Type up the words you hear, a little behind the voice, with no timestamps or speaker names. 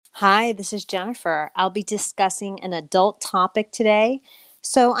Hi, this is Jennifer. I'll be discussing an adult topic today,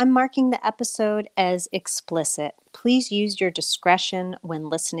 so I'm marking the episode as explicit. Please use your discretion when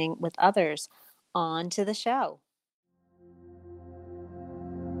listening with others. On to the show.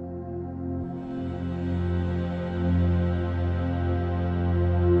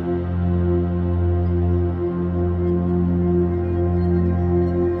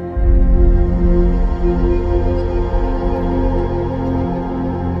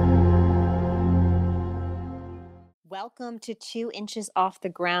 Welcome to 2 Inches Off the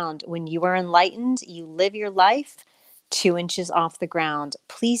Ground. When you are enlightened, you live your life 2 inches off the ground.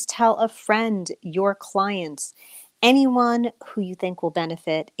 Please tell a friend, your clients, anyone who you think will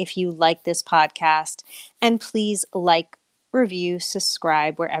benefit if you like this podcast. And please like, review,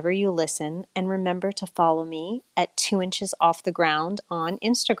 subscribe wherever you listen. And remember to follow me at 2 Inches Off the Ground on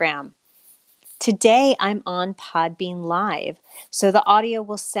Instagram. Today, I'm on Podbean Live, so the audio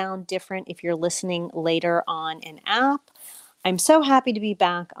will sound different if you're listening later on an app. I'm so happy to be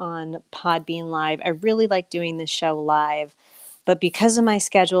back on Podbean Live. I really like doing this show live, but because of my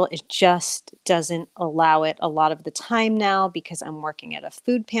schedule, it just doesn't allow it a lot of the time now because I'm working at a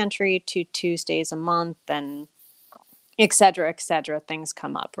food pantry 2 Tuesdays a month and et cetera, et cetera. Things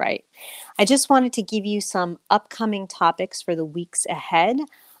come up, right? I just wanted to give you some upcoming topics for the weeks ahead.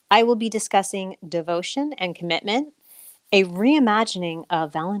 I will be discussing devotion and commitment, a reimagining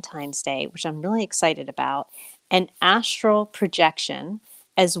of Valentine's Day, which I'm really excited about, and astral projection,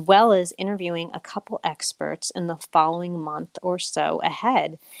 as well as interviewing a couple experts in the following month or so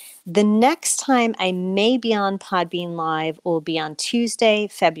ahead. The next time I may be on Podbean Live will be on Tuesday,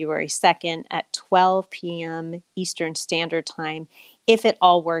 February 2nd at 12 p.m. Eastern Standard Time, if it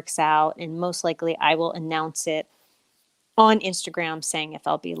all works out, and most likely I will announce it on Instagram saying if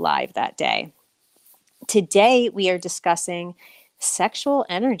I'll be live that day. Today, we are discussing sexual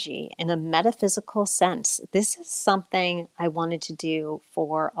energy in a metaphysical sense. This is something I wanted to do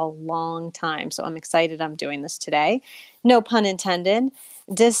for a long time, so I'm excited I'm doing this today. No pun intended.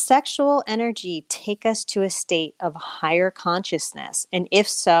 Does sexual energy take us to a state of higher consciousness? And if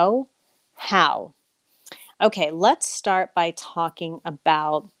so, how? Okay, let's start by talking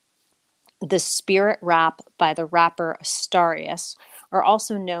about the spirit rap by the rapper Astarius, or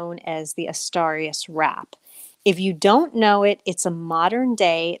also known as the Astarius rap. If you don't know it, it's a modern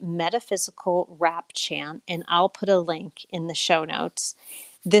day metaphysical rap chant, and I'll put a link in the show notes.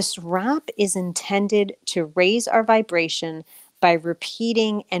 This rap is intended to raise our vibration by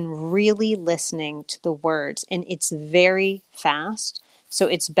repeating and really listening to the words, and it's very fast, so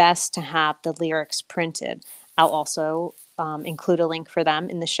it's best to have the lyrics printed. I'll also include a link for them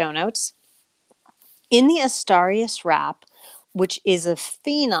in the show notes. In the Astarius rap, which is a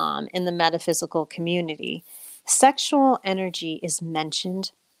phenom in the metaphysical community, sexual energy is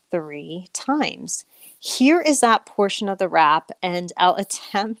mentioned 3 times. Here is that portion of the rap, and I'm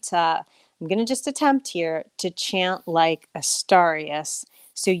going to just attempt here to chant like Astarius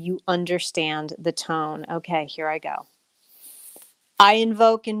so you understand the tone. Okay, here I go. I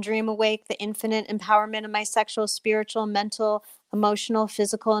invoke and dream awake the infinite empowerment of my sexual, spiritual, mental, emotional,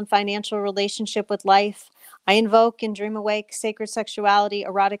 physical, and financial relationship with life. I invoke and dream awake sacred sexuality,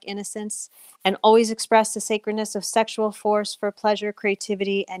 erotic innocence, and always express the sacredness of sexual force for pleasure,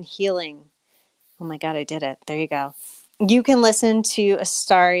 creativity, and healing. Oh my God, I did it. There you go. You can listen to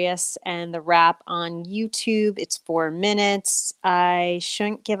Astarius and the rap on YouTube. It's 4 minutes. I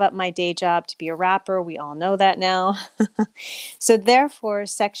shouldn't give up my day job to be a rapper. We all know that now. So therefore,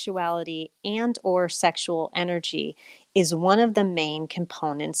 sexuality and or sexual energy is one of the main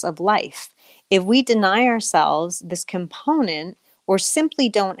components of life. If we deny ourselves this component or simply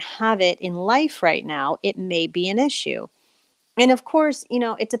don't have it in life right now, it may be an issue. And of course,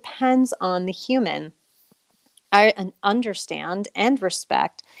 it depends on the human. I understand and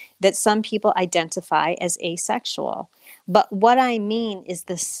respect that some people identify as asexual. But what I mean is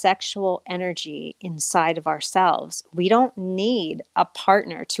the sexual energy inside of ourselves. We don't need a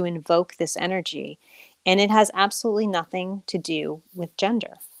partner to invoke this energy, and it has absolutely nothing to do with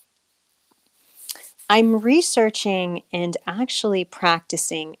gender. I'm researching and actually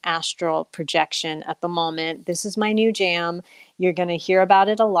practicing astral projection at the moment. This is my new jam. You're going to hear about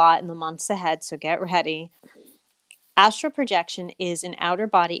it a lot in the months ahead, so get ready. Astral projection is an outer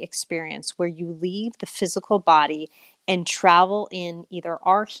body experience where you leave the physical body and travel in either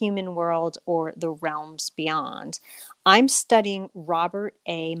our human world or the realms beyond. I'm studying Robert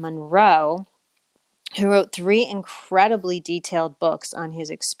A. Monroe, who wrote 3 incredibly detailed books on his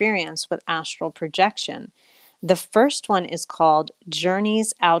experience with astral projection. The first one is called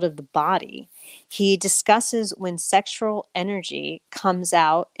Journeys Out of the Body. He discusses when sexual energy comes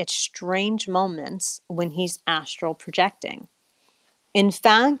out at strange moments when he's astral projecting. In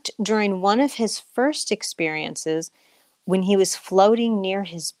fact, during one of his first experiences, when he was floating near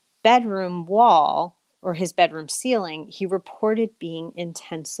his bedroom wall or his bedroom ceiling, he reported being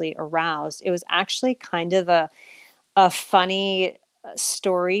intensely aroused. It was actually kind of a funny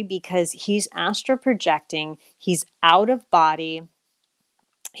story because he's astral projecting, he's out of body,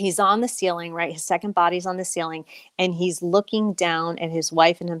 he's on the ceiling, right? His second body's on the ceiling, and he's looking down at his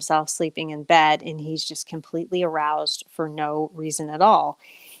wife and himself sleeping in bed, and he's just completely aroused for no reason at all.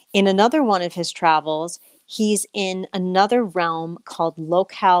 In another one of his travels, he's in another realm called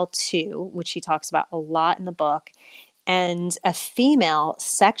Locale 2, which he talks about a lot in the book, and a female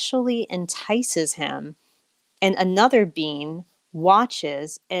sexually entices him, and another being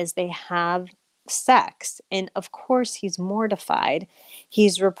watches as they have sex. And of course, he's mortified.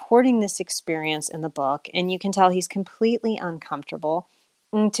 He's reporting this experience in the book, and you can tell he's completely uncomfortable.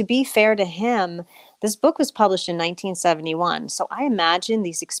 And to be fair to him, this book was published in 1971. So I imagine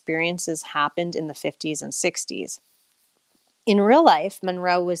these experiences happened in the 50s and 60s. In real life,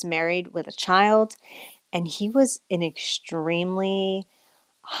 Monroe was married with a child, and he was an extremely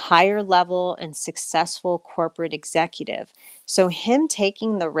higher level and successful corporate executive. So him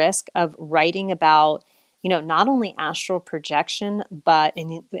taking the risk of writing about, not only astral projection, but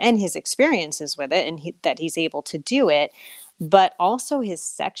and his experiences with it, and that he's able to do it, but also his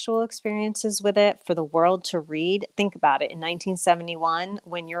sexual experiences with it for the world to read. Think about it. In 1971,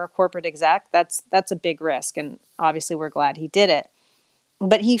 when you're a corporate exec, that's a big risk, and obviously we're glad he did it.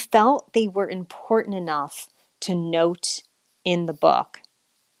 But he felt they were important enough to note in the book.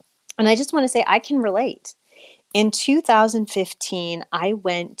 And I just want to say I can relate. In 2015, I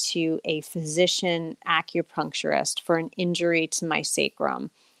went to a physician acupuncturist for an injury to my sacrum.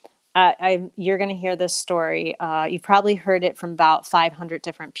 You're going to hear this story. You've probably heard it from about 500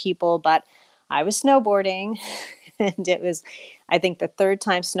 different people, but I was snowboarding and it was, I think, the third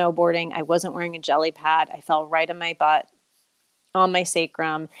time snowboarding. I wasn't wearing a jelly pad. I fell right on my butt on my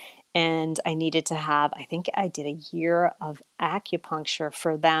sacrum, and I needed to have, I think I did a year of acupuncture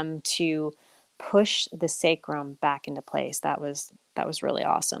for them to push the sacrum back into place. That was really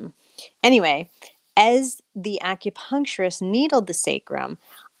awesome. Anyway, as the acupuncturist needled the sacrum,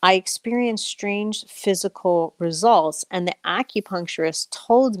 I experienced strange physical results, and the acupuncturist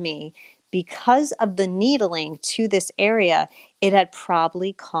told me because of the needling to this area, it had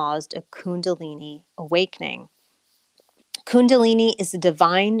probably caused a Kundalini awakening. Kundalini is the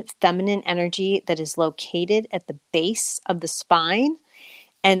divine feminine energy that is located at the base of the spine.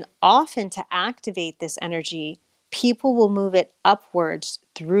 And often, to activate this energy, people will move it upwards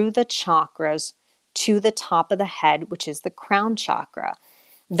through the chakras to the top of the head, which is the crown chakra.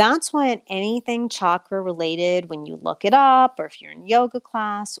 That's why in anything chakra related, when you look it up or if you're in yoga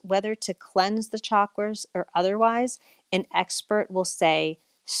class, whether to cleanse the chakras or otherwise, an expert will say,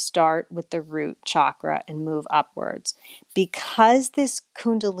 start with the root chakra and move upwards. Because this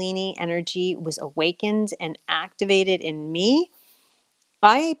Kundalini energy was awakened and activated in me,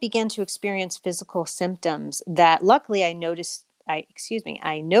 I began to experience physical symptoms that luckily I noted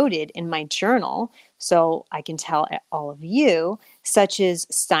in my journal, so I can tell all of you, such as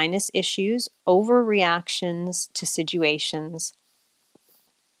sinus issues, overreactions to situations,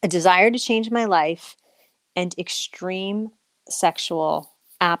 a desire to change my life, and extreme sexual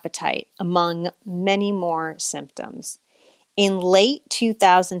appetite, among many more symptoms. In late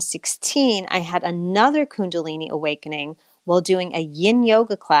 2016, I had another Kundalini awakening while doing a yin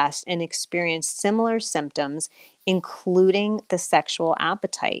yoga class and experienced similar symptoms, including the sexual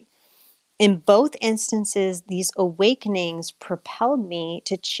appetite. In both instances, these awakenings propelled me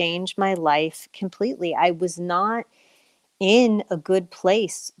to change my life completely. I was not in a good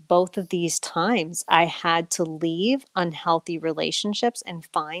place both of these times. I had to leave unhealthy relationships and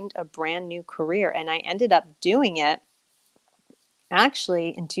find a brand new career. And I ended up doing it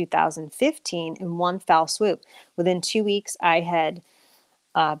actually in 2015 in one foul swoop. Within 2 weeks, I had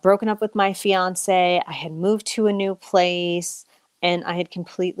broken up with my fiance, I had moved to a new place, and I had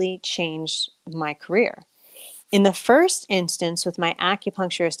completely changed my career. In the first instance with my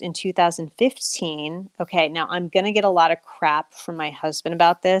acupuncturist in 2015, okay, now I'm going to get a lot of crap from my husband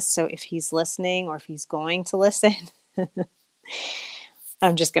about this. So if he's listening or if he's going to listen,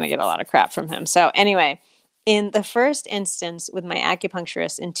 I'm just going to get a lot of crap from him. So anyway, in the first instance with my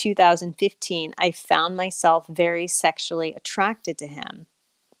acupuncturist in 2015, I found myself very sexually attracted to him,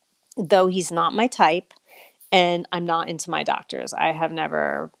 though he's not my type and I'm not into my doctors. I have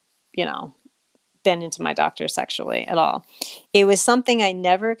never, you know, been into my doctor sexually at all. It was something I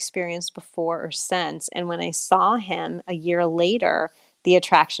never experienced before or since. And when I saw him a year later, the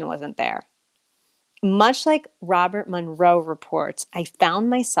attraction wasn't there. Much like Robert Monroe reports, I found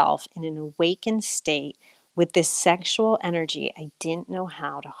myself in an awakened state with this sexual energy I didn't know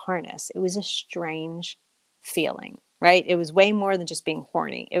how to harness. It was a strange feeling, right? It was way more than just being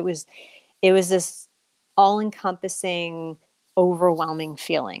horny. It was this all-encompassing, overwhelming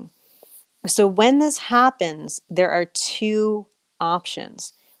feeling. So when this happens, there are two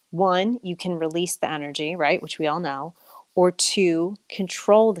options. One, you can release the energy, right, which we all know, or two,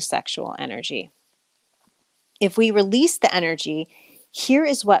 control the sexual energy. If we release the energy, here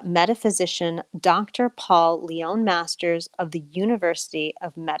is what metaphysician Dr. Paul Leon Masters of the University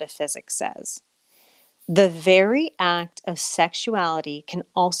of Metaphysics says. The very act of sexuality can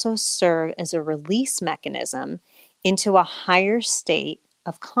also serve as a release mechanism into a higher state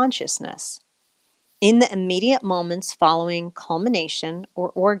of consciousness. In the immediate moments following culmination or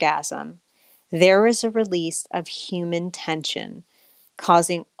orgasm, there is a release of human tension,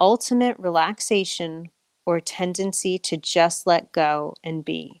 causing ultimate relaxation or tendency to just let go and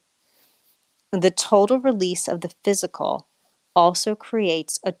be. The total release of the physical also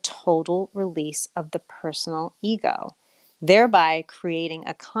creates a total release of the personal ego, thereby creating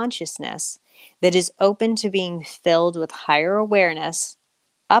a consciousness that is open to being filled with higher awareness,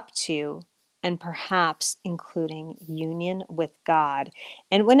 up to and perhaps including union with God.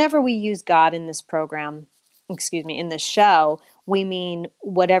 And whenever we use God in this program, in this show, we mean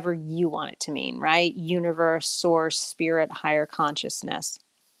whatever you want it to mean, right? Universe, source, spirit, higher consciousness.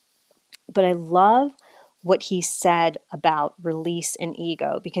 But I love what he said about release and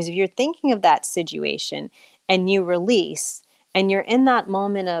ego, because if you're thinking of that situation and you release, and you're in that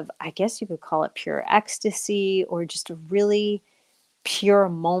moment of, I guess you could call it pure ecstasy, or just a really pure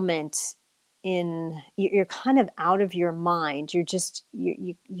moment you're kind of out of your mind. You're just,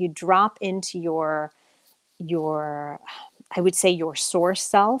 you drop into your, I would say, your source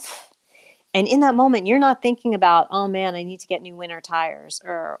self. And in that moment, you're not thinking about, oh man, I need to get new winter tires,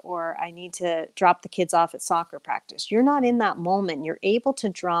 or I need to drop the kids off at soccer practice. You're not in that moment. You're able to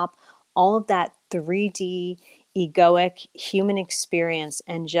drop all of that 3D egoic human experience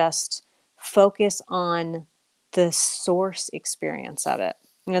and just focus on the source experience of it.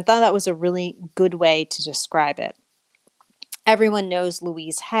 And I thought that was a really good way to describe it. Everyone knows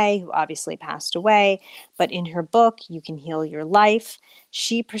Louise Hay, who obviously passed away, but in her book, You Can Heal Your Life,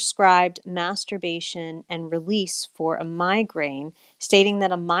 she prescribed masturbation and release for a migraine, stating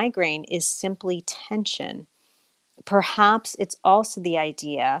that a migraine is simply tension. Perhaps it's also the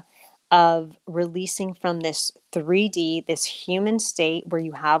idea of releasing from this 3D, this human state where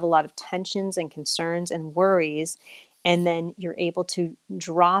you have a lot of tensions and concerns and worries, and then you're able to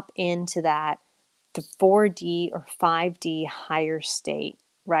drop into that the 4D or 5D higher state,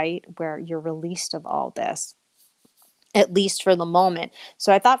 right? Where you're released of all this, at least for the moment.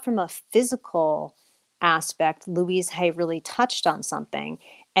 So I thought from a physical aspect, Louise Hay really touched on something.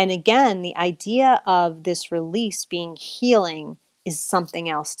 And again, the idea of this release being healing is something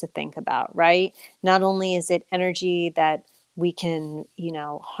else to think about, right? Not only is it energy that we can,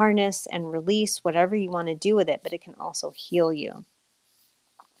 harness and release, whatever you want to do with it, but it can also heal you.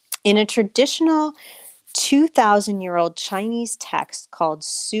 In a traditional 2,000-year-old Chinese text called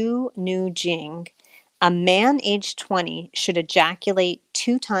Su Nu Jing, a man aged 20 should ejaculate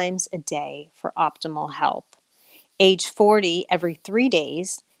 2 times a day for optimal health, age 40 every 3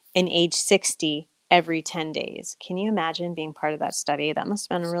 days, and age 60 every 10 days. Can you imagine being part of that study? That must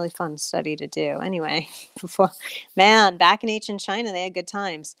have been a really fun study to do. Anyway, back in ancient China, they had good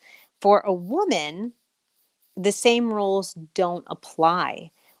times. For a woman, the same rules don't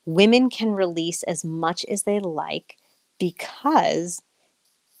apply. Women can release as much as they like because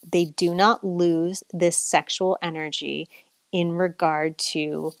they do not lose this sexual energy in regard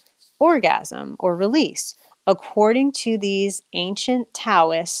to orgasm or release. According to these ancient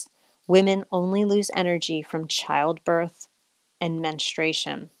Taoists, women only lose energy from childbirth and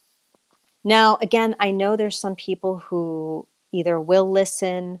menstruation. Now, again, I know there's some people who either will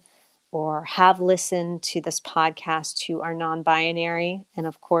listen or have listened to this podcast who are non-binary, and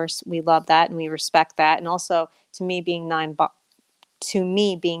of course, we love that and we respect that. And also, to me being oh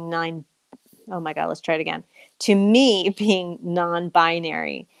my God, let's try it again. To me, being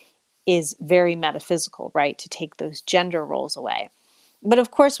non-binary is very metaphysical, right? To take those gender roles away. But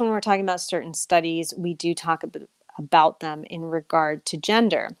of course, when we're talking about certain studies, we do talk a bit about them in regard to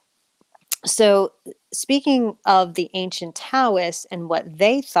gender. So, speaking of the ancient Taoists and what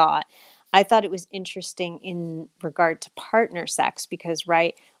they thought, I thought it was interesting in regard to partner sex because,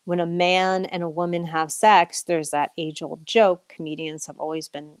 right, when a man and a woman have sex, there's that age-old joke, comedians have always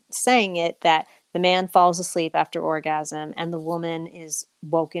been saying it, that the man falls asleep after orgasm and the woman is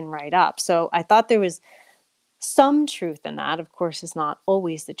woken right up. So I thought there was some truth in that. Of course, it's not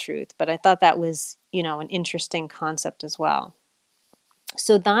always the truth, but I thought that was, an interesting concept as well.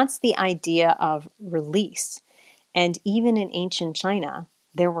 So that's the idea of release. And even in ancient China,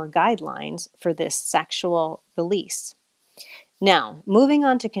 there were guidelines for this sexual release. Now, moving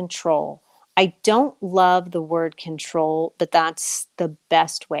on to control. I don't love the word control, but that's the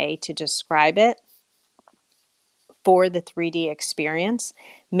best way to describe it for the 3D experience.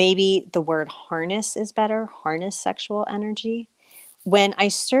 Maybe the word harness is better, harness sexual energy. When I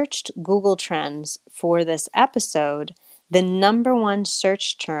searched Google Trends for this episode, the number one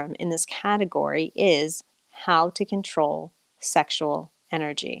search term in this category is how to control sexual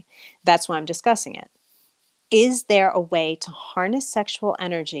energy. That's why I'm discussing it. Is there a way to harness sexual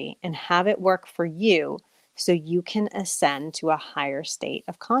energy and have it work for you so you can ascend to a higher state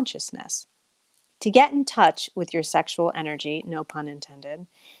of consciousness? To get in touch with your sexual energy, no pun intended,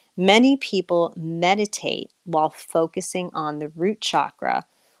 many people meditate while focusing on the root chakra,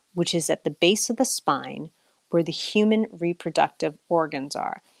 which is at the base of the spine where the human reproductive organs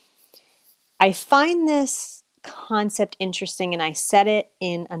are. I find this concept interesting, and I said it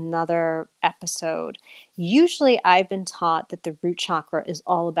in another episode. Usually, I've been taught that the root chakra is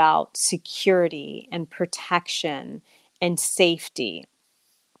all about security and protection and safety.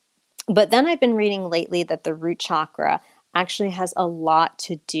 But then I've been reading lately that the root chakra actually has a lot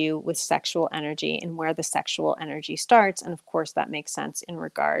to do with sexual energy and where the sexual energy starts. And of course, that makes sense in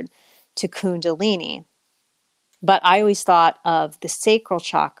regard to Kundalini. But I always thought of the sacral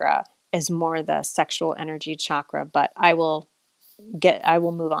chakra as more the sexual energy chakra, but I will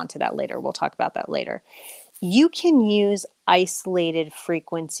move on to that later. We'll talk about that later. You can use isolated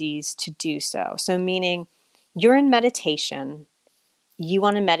frequencies to do so. So meaning you're in meditation, you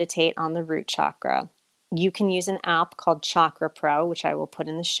want to meditate on the root chakra. You can use an app called Chakra Pro, which I will put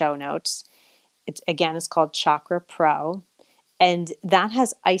in the show notes. It's called Chakra Pro. And that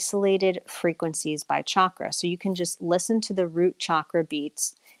has isolated frequencies by chakra. So you can just listen to the root chakra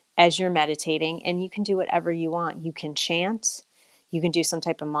beats as you're meditating, and you can do whatever you want. You can chant, you can do some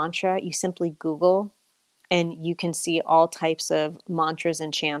type of mantra. You simply Google, and you can see all types of mantras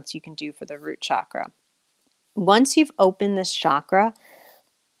and chants you can do for the root chakra. Once you've opened this chakra,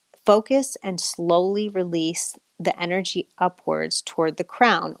 focus and slowly release the energy upwards toward the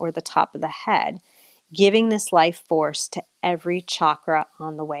crown or the top of the head, giving this life force to every chakra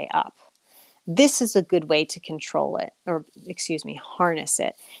on the way up. This is a good way to control it, harness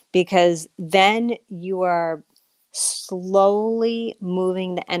it, because then you are slowly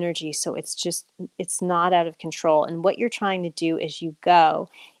moving the energy so it's not out of control. And what you're trying to do as you go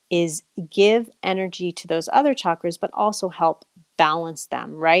is give energy to those other chakras, but also help balance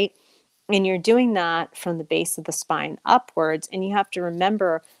them, right? And you're doing that from the base of the spine upwards. And you have to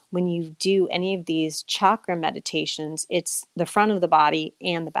remember, when you do any of these chakra meditations, it's the front of the body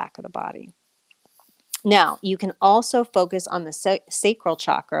and the back of the body. Now, you can also focus on the sacral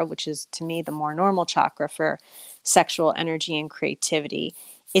chakra, which is, to me, the more normal chakra for sexual energy and creativity.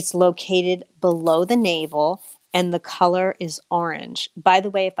 It's located below the navel, and the color is orange. By the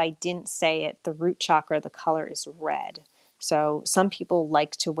way, if I didn't say it, the root chakra, the color is red. So some people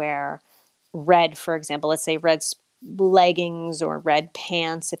like to wear red, for example, let's say red leggings or red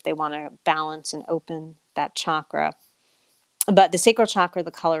pants if they want to balance and open that chakra. But the sacral chakra,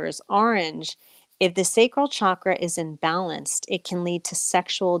 the color is orange. If the sacral chakra is imbalanced, it can lead to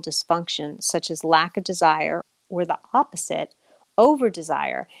sexual dysfunction, such as lack of desire, or the opposite, over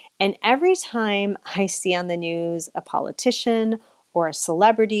desire. And every time I see on the news a politician or a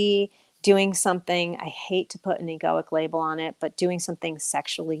celebrity doing something, I hate to put an egoic label on it, but doing something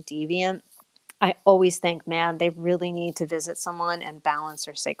sexually deviant, I always think, man, they really need to visit someone and balance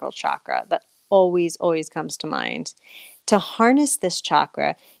their sacral chakra. That always, always comes to mind. To harness this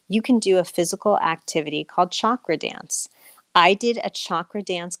chakra, you can do a physical activity called chakra dance. I did a chakra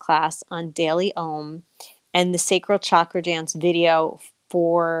dance class on Daily Om, and the sacral chakra dance video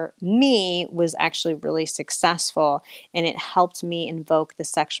for me was actually really successful, and it helped me invoke the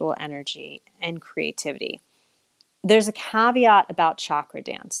sexual energy and creativity. There's a caveat about chakra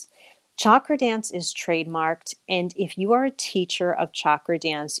dance. Chakra dance is trademarked, and if you are a teacher of chakra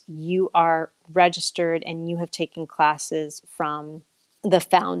dance, you are registered and you have taken classes from the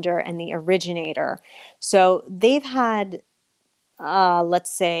founder and the originator. So they've had,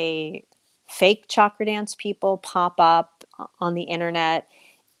 let's say, fake chakra dance people pop up on the internet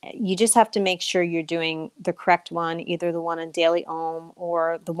You just have to make sure you're doing the correct one, either the one on Daily Om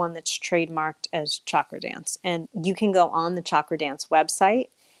or the one that's trademarked as Chakra Dance. And you can go on the Chakra Dance website.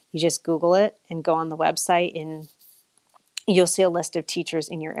 You just Google it and go on the website, and you'll see a list of teachers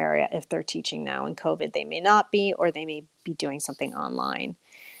in your area. If they're teaching now in COVID, they may not be, or they may be doing something online.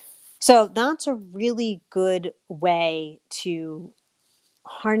 So that's a really good way to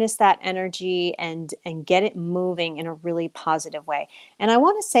harness that energy and get it moving in a really positive way. And I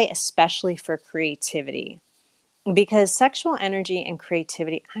want to say especially for creativity, because sexual energy and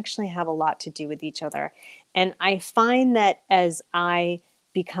creativity actually have a lot to do with each other. And I find that as I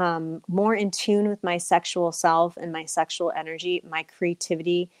become more in tune with my sexual self and my sexual energy, my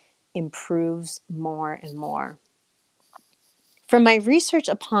creativity improves more and more. From my research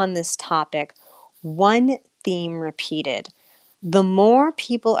upon this topic, one theme repeated: the more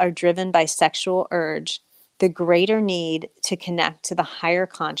people are driven by sexual urge, the greater need to connect to the higher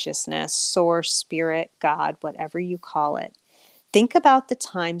consciousness, source, spirit, God, whatever you call it. Think about the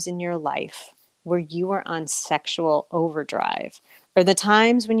times in your life where you were on sexual overdrive, or the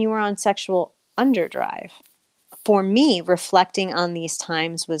times when you were on sexual underdrive. For me, reflecting on these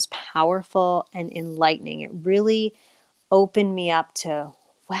times was powerful and enlightening. It really opened me up to,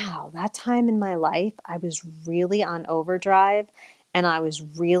 wow, that time in my life, I was really on overdrive, and I was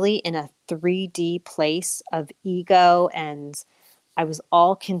really in a 3D place of ego, and I was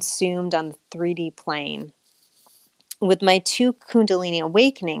all consumed on the 3D plane. With my two Kundalini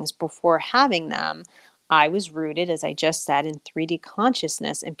awakenings before having them, I was rooted, as I just said, in 3D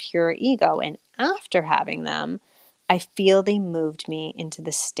consciousness and pure ego. And after having them, I feel they moved me into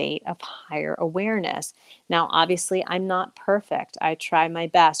the state of higher awareness. Now, obviously, I'm not perfect. I try my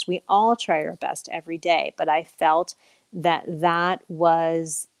best. We all try our best every day. But I felt that that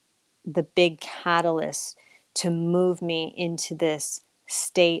was the big catalyst to move me into this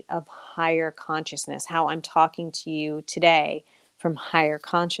state of higher consciousness, how I'm talking to you today from higher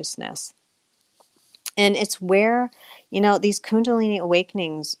consciousness. And it's where, these Kundalini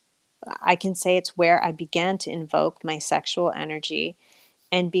awakenings, I can say it's where I began to invoke my sexual energy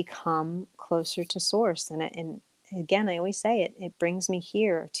and become closer to source. And again, I always say it brings me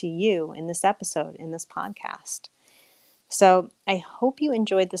here to you in this episode, in this podcast. So I hope you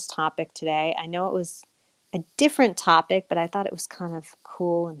enjoyed this topic today. I know it was a different topic, but I thought it was kind of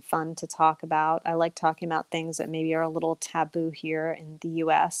cool and fun to talk about. I like talking about things that maybe are a little taboo here in the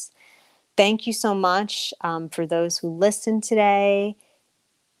US. Thank you so much for those who listened today.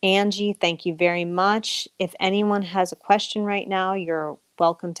 Angie, thank you very much. If anyone has a question right now, you're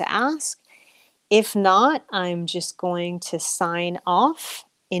welcome to ask. If not, I'm just going to sign off.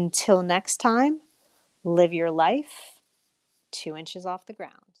 Until next time, live your life 2 inches off the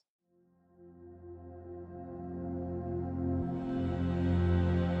ground.